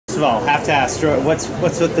of all, have to ask, what's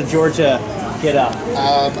with the Georgia get up?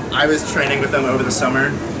 I was training with them over the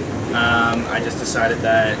summer. I just decided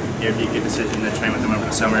that it would be a good decision to train with them over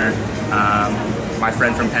the summer. My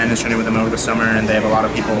friend from Penn is training with them over the summer, and they have a lot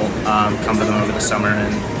of people come to them over the summer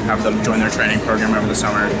and have them join their training program over the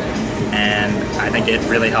summer. And I think it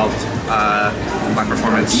really helped my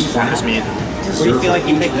performance at this meet. What do you feel like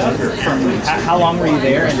you picked up from, how long were you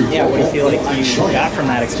there, and yeah, what do you feel like you got from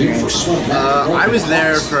that experience? I was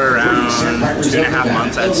there for around 2.5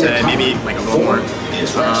 months, I'd say, maybe like a little more.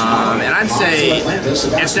 And I'd say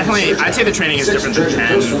it's definitely, I'd say the training is different than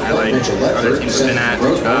Penn or like other teams have been at.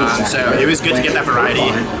 So it was good to get that variety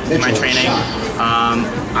in my training.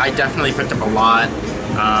 I definitely picked up a lot,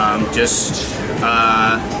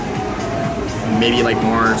 maybe like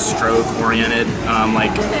more stroke oriented,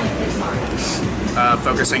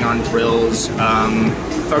 focusing on drills,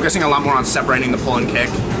 focusing a lot more on separating the pull and kick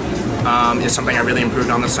is something I really improved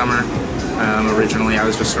on this summer. Originally I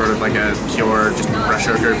was just sort of like a pure just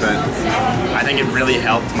breaststroker, but I think it really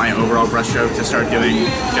helped my overall breaststroke to start doing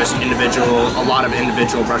just a lot of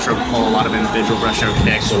individual breaststroke pull, a lot of individual breaststroke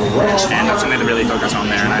kick, and that's something to really focus on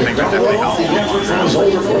there, and I think that definitely helped.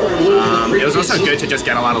 It was also good to just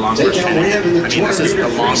get a lot of long course training. I mean, this is the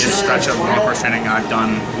longest stretch of long course training I've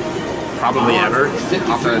done probably ever,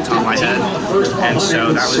 off the top of my head, and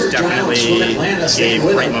so that was definitely gave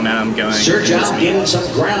great momentum going into this meet.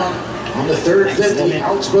 On the third 50,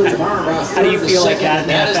 outsplit tomorrow about How do you feel like that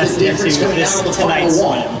manifested into this tonight's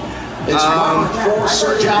swim? Well,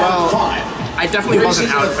 I definitely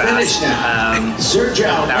wasn't out fast. That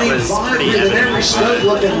was pretty evident.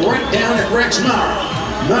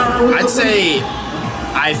 I'd say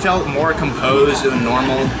I felt more composed than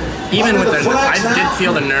normal. Even with I did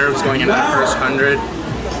feel the nerves going into the first 100.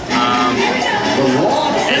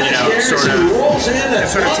 And you know, it sort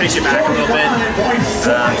of takes you back a little bit,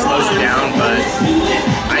 slows you down, but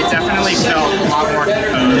I definitely felt a lot more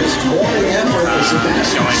composed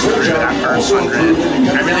going through that first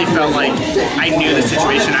 100. I really felt like I knew the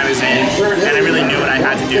situation I was in, and I really knew what I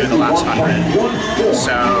had to do the last 100.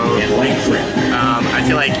 So I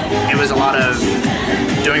feel like it was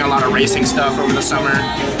doing a lot of racing stuff over the summer.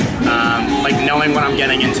 Like knowing what I'm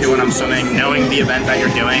getting into when I'm swimming, knowing the event that you're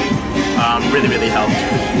doing, really helped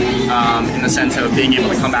in the sense of being able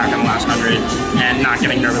to come back in the last 100 and not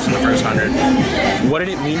getting nervous in the first 100. What did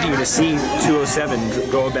it mean to you to see 2:07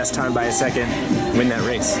 go a best time by a second, win that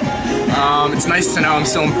race? It's nice to know I'm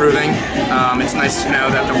still improving. It's nice to know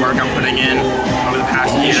that the work I'm putting in over the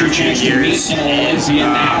past years is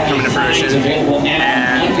coming to fruition.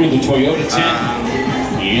 And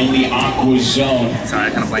in the Aqua Zone. Sorry, I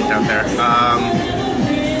kind of blanked out there.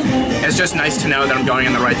 It's just nice to know that I'm going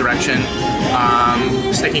in the right direction.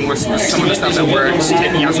 Sticking with some of the stuff that works,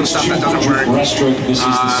 taking out some stuff that doesn't work, and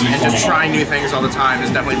just trying new things all the time is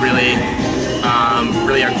definitely really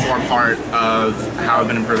a core part of how I've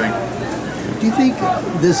been improving. Do you think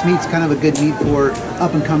this meet's kind of a good meet for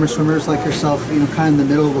up-and-comer swimmers like yourself, you know, kind of in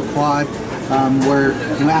the middle of a quad, where,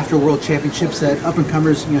 you know, after World Championships that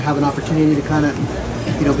up-and-comers, you know, have an opportunity to kind of,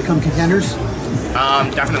 you know, become contenders?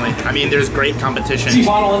 Definitely. I mean, there's great competition if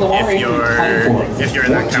you're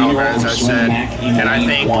in that caliber, as I said. And I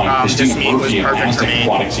think this meet was perfect for me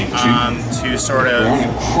to sort of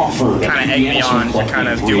kind of egg me on to kind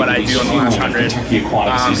of do what I do in the last 100.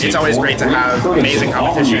 It's always great to have amazing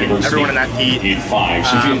competition. Everyone in that heat,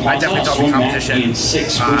 I definitely felt the competition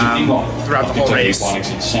throughout the whole race,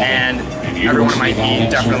 and everyone in my heat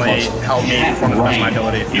definitely helped me perform to the best of my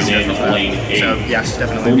ability. So yes,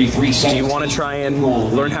 definitely. Do you want to try and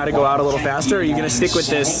learn how to go out a little faster, or are you going to stick with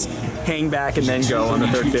this hang back and then go on the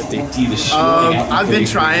third 50? I've been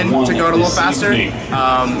trying to go a little faster.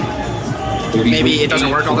 Maybe it doesn't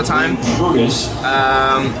work all the time,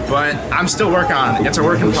 but I'm still working on it. It's a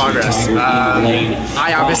work in progress.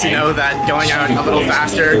 I obviously know that going out a little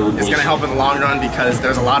faster is going to help in the long run because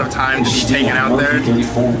there's a lot of time to be taken out there.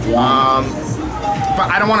 But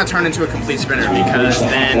I don't want to turn into a complete sprinter because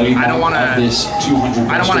then I don't want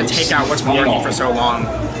to take out what's been working for so long.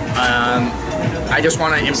 I just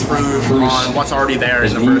want to improve on what's already there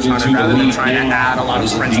in the first 100 rather than trying to add a lot of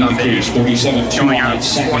sprint stuff in. Going out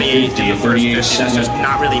 28 in the first 50, that's just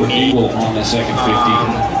not really me.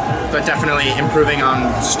 But definitely improving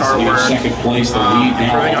on start work, improving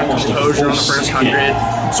on composure on the first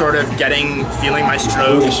 100, sort of feeling my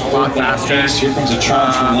stroke a lot faster,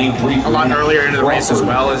 a lot earlier into the race as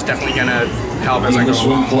well is definitely going to help as I go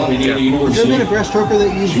along. Yeah. Has there been a breaststroker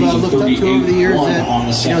that you've looked up to over the years that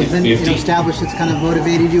has been established that's kind of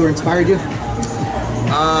motivated you or inspired you?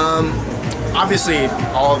 Obviously,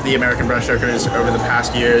 all of the American breaststrokers over the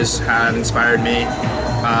past years have inspired me.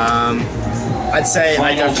 I'd say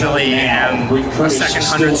I definitely am a second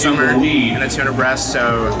 100 swimmer in a 200 breast,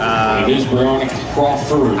 so I'd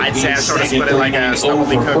say I sort of split it like a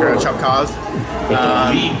Snowball Cook or a Chupkov.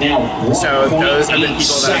 So those have been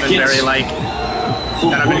people that have been very like,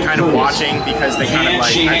 that I've been kind of watching because they kind of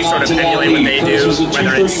like, I sort of emulate what they do,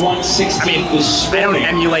 whether it's, I mean, I don't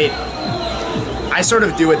emulate, I sort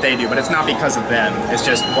of do what they do, but it's not because of them, it's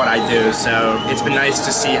just what I do, so it's been nice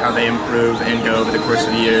to see how they improve and go over the course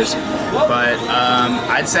of the years. But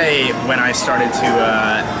I'd say when I started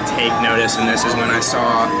to take notice, and this is when I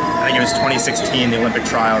saw, I think it was 2016, the Olympic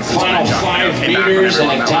trials, is when John Fallon came back when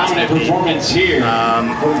everyone that last 50.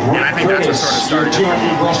 And I think that's what sort of started it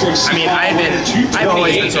for me. I mean, I've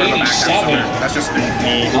always been sort of a backpack swimmer. That's just been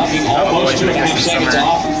me. I've always been a distance swimmer.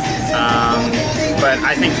 But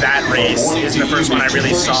I think that race is the first one I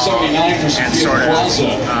really saw and sort of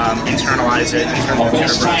internalize it in terms of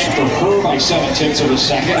 200 breast. Thanks,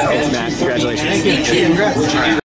 Matt. Congratulations. Thank you. Congrats.